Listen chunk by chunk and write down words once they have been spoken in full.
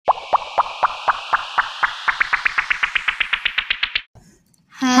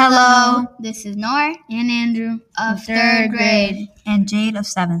Hello, this is Nor and Andrew of third grade. And Jade of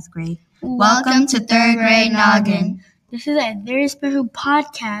 7th grade. Welcome to Third Grade Noggin. This is a very special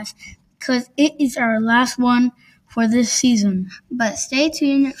podcast because it is our last one for this season. But stay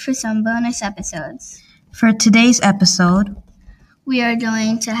tuned for some bonus episodes. For today's episode, we are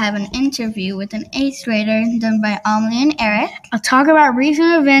going to have an interview with an 8th grader done by Amelie and Eric. A talk about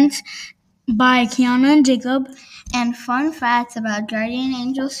recent events by Kiana and Jacob. And fun facts about Guardian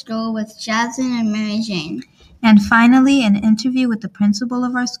Angel School with Jasmine and Mary Jane. And finally, an interview with the principal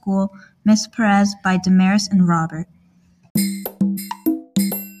of our school, Miss Perez, by Damaris and Robert.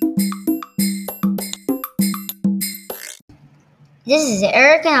 This is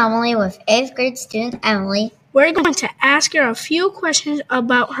Eric and Emily with 8th grade student Emily. We're going to ask her a few questions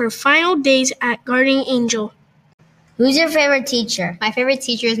about her final days at Guardian Angel. Who's your favorite teacher? My favorite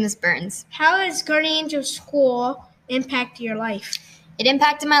teacher is Miss Burns. How has Guardian Angel School impacted your life? It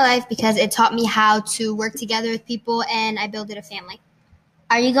impacted my life because it taught me how to work together with people, and I built a family.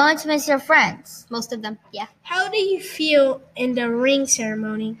 Are you going to miss your friends? Most of them, yeah. How do you feel in the ring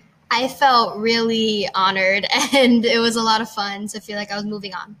ceremony? I felt really honored, and it was a lot of fun to feel like I was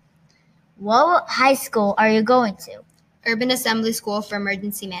moving on. What high school are you going to? Urban Assembly School for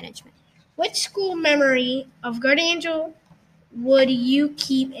Emergency Management. Which school memory of Guardian Angel would you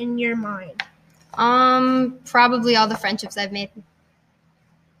keep in your mind? Probably all the friendships I've made.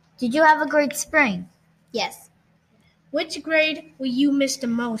 Did you have a great spring? Yes. Which grade will you miss the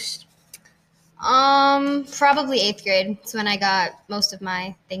most? Probably 8th grade. It's when I got most of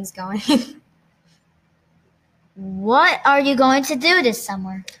my things going. What are you going to do this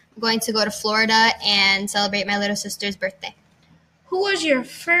summer? I'm going to go to Florida and celebrate my little sister's birthday. Who was your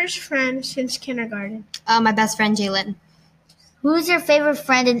first friend since kindergarten? My best friend, Jalen. Who's your favorite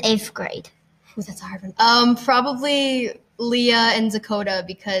friend in 8th grade? Ooh, that's a hard one. Probably Leah and Dakota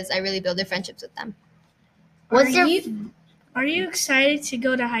because I really built friendships with them. Are you excited to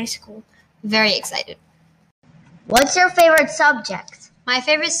go to high school? Very excited. What's your favorite subject? My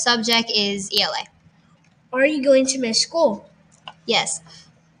favorite subject is ELA. Are you going to miss school? Yes.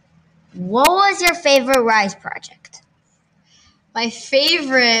 What was your favorite Rise project? My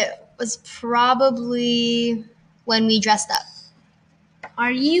favorite was probably when we dressed up.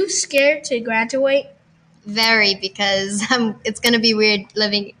 Are you scared to graduate? Very, because it's going to be weird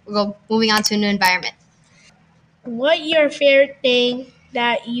moving on to a new environment. What your favorite thing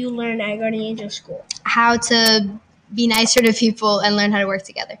that you learned at Guardian Angel School? How to be nicer to people and learn how to work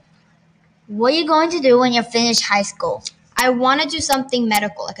together. What are you going to do when you finish high school? I want to do something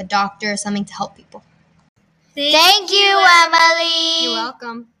medical, like a doctor or something to help people. Thank you, Emily. You're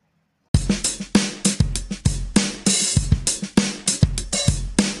welcome.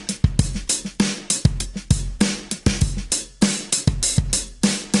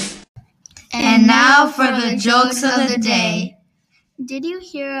 And now for the jokes of the day. Did you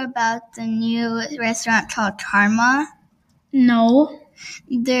hear about the new restaurant called Karma? No.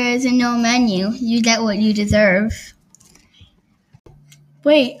 There is no menu. You get what you deserve.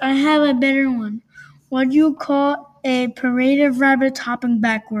 Wait, I have a better one. What do you call a parade of rabbits hopping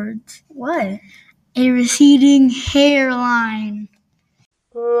backwards? What? A receding hairline.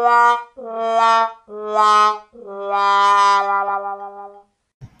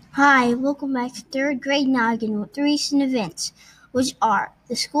 Hi, welcome back to 3rd grade Noggin with the recent events, which are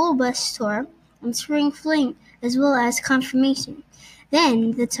the school bus tour and spring fling, as well as confirmation.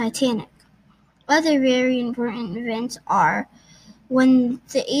 Then the Titanic. Other very important events are when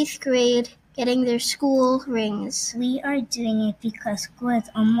the 8th grade getting their school rings. We are doing it because school is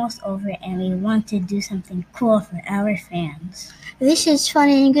almost over and we want to do something cool for our fans. This is fun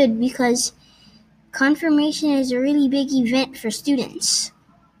and good because confirmation is a really big event for students.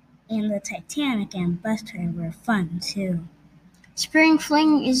 And the Titanic and bus tour were fun too. Spring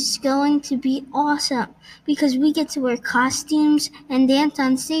Fling is going to be awesome because we get to wear costumes and dance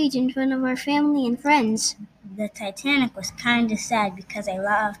on stage in front of our family and friends. The Titanic was kind of sad because a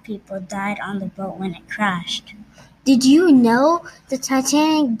lot of people died on the boat when it crashed. Did you know the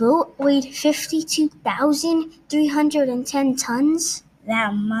Titanic boat weighed 52,310 tons?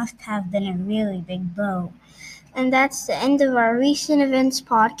 That must have been a really big boat. And that's the end of our recent events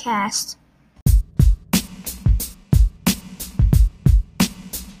podcast.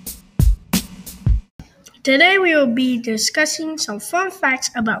 Today we will be discussing some fun facts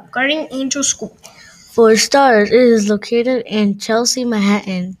about Guardian Angel School. For starters, it is located in Chelsea,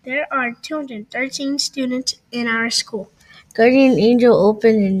 Manhattan. There are 213 students in our school. Guardian Angel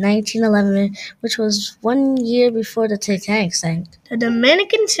opened in 1911, which was 1 year before the Titanic sank. The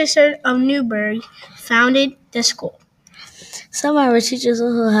Dominican Sisters of Newbury founded the school. Some of our teachers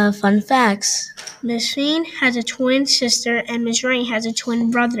also have fun facts. Miss Fain has a twin sister and Miss Wright has a twin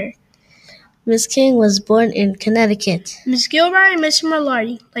brother. Miss King was born in Connecticut. Miss Gilbert and Miss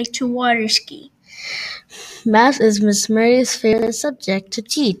Merlardy like to water ski. Math is Miss Murray's favorite subject to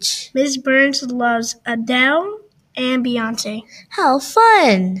teach. Miss Burns loves Adele and Beyonce. How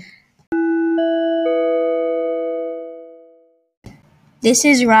fun! This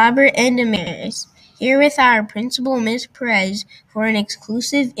is Robert and Damaris, here with our principal, Miss Perez, for an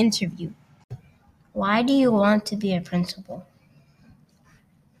exclusive interview. Why do you want to be a principal?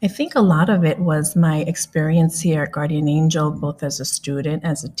 I think a lot of it was my experience here at Guardian Angel, both as a student,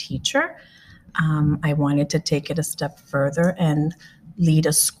 as a teacher. I wanted to take it a step further and lead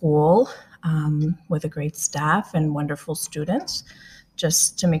a school with a great staff and wonderful students,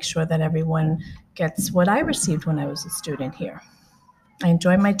 just to make sure that everyone gets what I received when I was a student here. I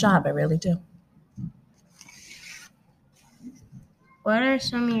enjoy my job, I really do. What are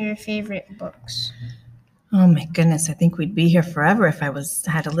some of your favorite books? Oh my goodness, I think we'd be here forever if I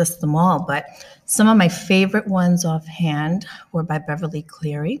had to list them all, but some of my favorite ones offhand were by Beverly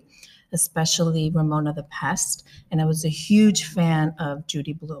Cleary, especially Ramona the Pest, and I was a huge fan of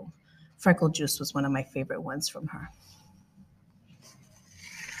Judy Blume. Freckle Juice was one of my favorite ones from her.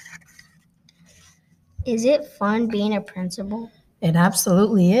 Is it fun being a principal? It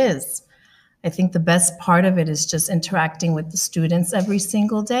absolutely is. I think the best part of it is just interacting with the students every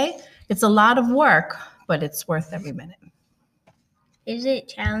single day. It's a lot of work, but it's worth every minute. Is it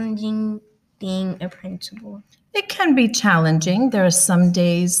challenging being a principal? It can be challenging. There are some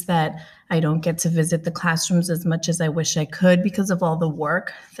days that I don't get to visit the classrooms as much as I wish I could because of all the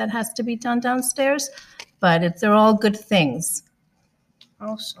work that has to be done downstairs, but they're all good things.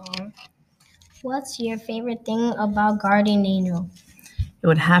 Also, what's your favorite thing about Guardian Angel? It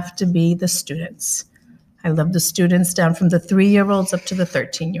would have to be the students. I love the students down from the 3-year-olds up to the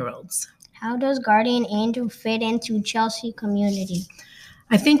 13-year-olds. How does Guardian Angel fit into Chelsea community?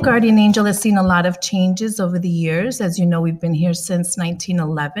 I think Guardian Angel has seen a lot of changes over the years. As you know, we've been here since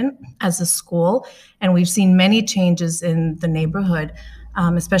 1911 as a school, and we've seen many changes in the neighborhood,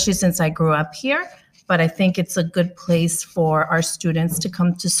 especially since I grew up here. But I think it's a good place for our students to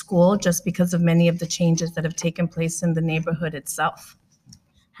come to school just because of many of the changes that have taken place in the neighborhood itself.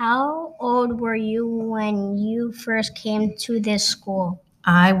 How old were you when you first came to this school?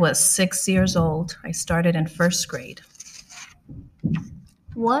 I was 6 years old. I started in first grade.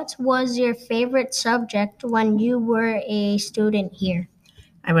 What was your favorite subject when you were a student here?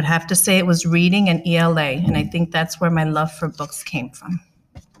 I would have to say it was reading and ELA, and I think that's where my love for books came from.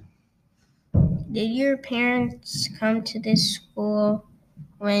 Did your parents come to this school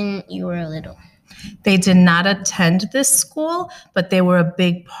when you were little? They did not attend this school, but they were a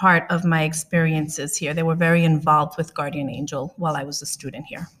big part of my experiences here. They were very involved with Guardian Angel while I was a student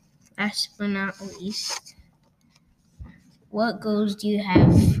here. Last but not least, what goals do you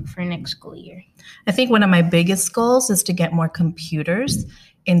have for next school year? I think one of my biggest goals is to get more computers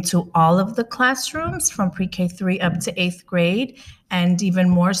into all of the classrooms from pre-K 3 up to 8th grade, and even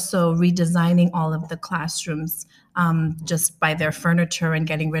more so redesigning all of the classrooms just by their furniture and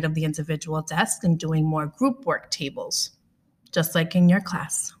getting rid of the individual desks and doing more group work tables, just like in your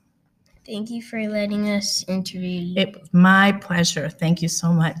class. Thank you for letting us interview you. It was my pleasure. Thank you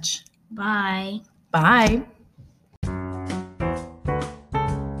so much. Bye. Bye.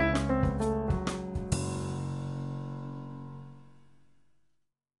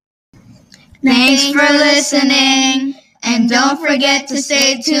 Thanks for listening, and don't forget to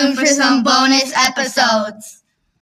stay tuned for some bonus episodes.